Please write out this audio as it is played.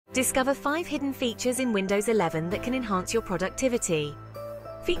Discover 5 hidden features in Windows 11 that can enhance your productivity.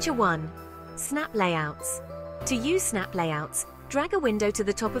 Feature 1. Snap Layouts. To use Snap Layouts, drag a window to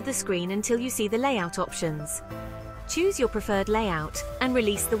the top of the screen until you see the layout options. Choose your preferred layout and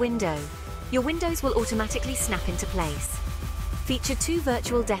release the window. Your windows will automatically snap into place. Feature 2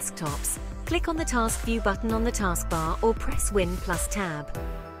 Virtual Desktops. Click on the Task View button on the taskbar or press Win plus Tab.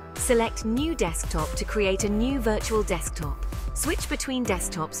 Select New Desktop to create a new virtual desktop. Switch between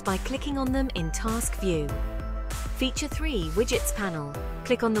desktops by clicking on them in Task View. Feature 3 Widgets Panel.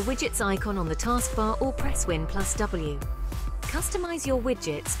 Click on the widgets icon on the taskbar or press Win plus W. Customize your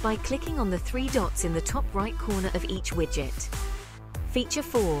widgets by clicking on the 3 dots in the top right corner of each widget. Feature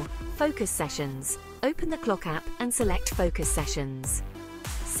 4 Focus Sessions. Open the Clock app and select Focus Sessions.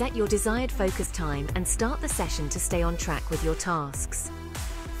 Set your desired focus time and start the session to stay on track with your tasks.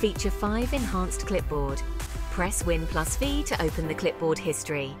 Feature 5 Enhanced Clipboard. Press Win plus V to open the clipboard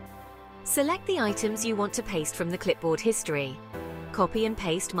history. Select the items you want to paste from the clipboard history. Copy and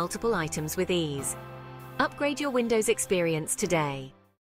paste multiple items with ease. Upgrade your Windows experience today.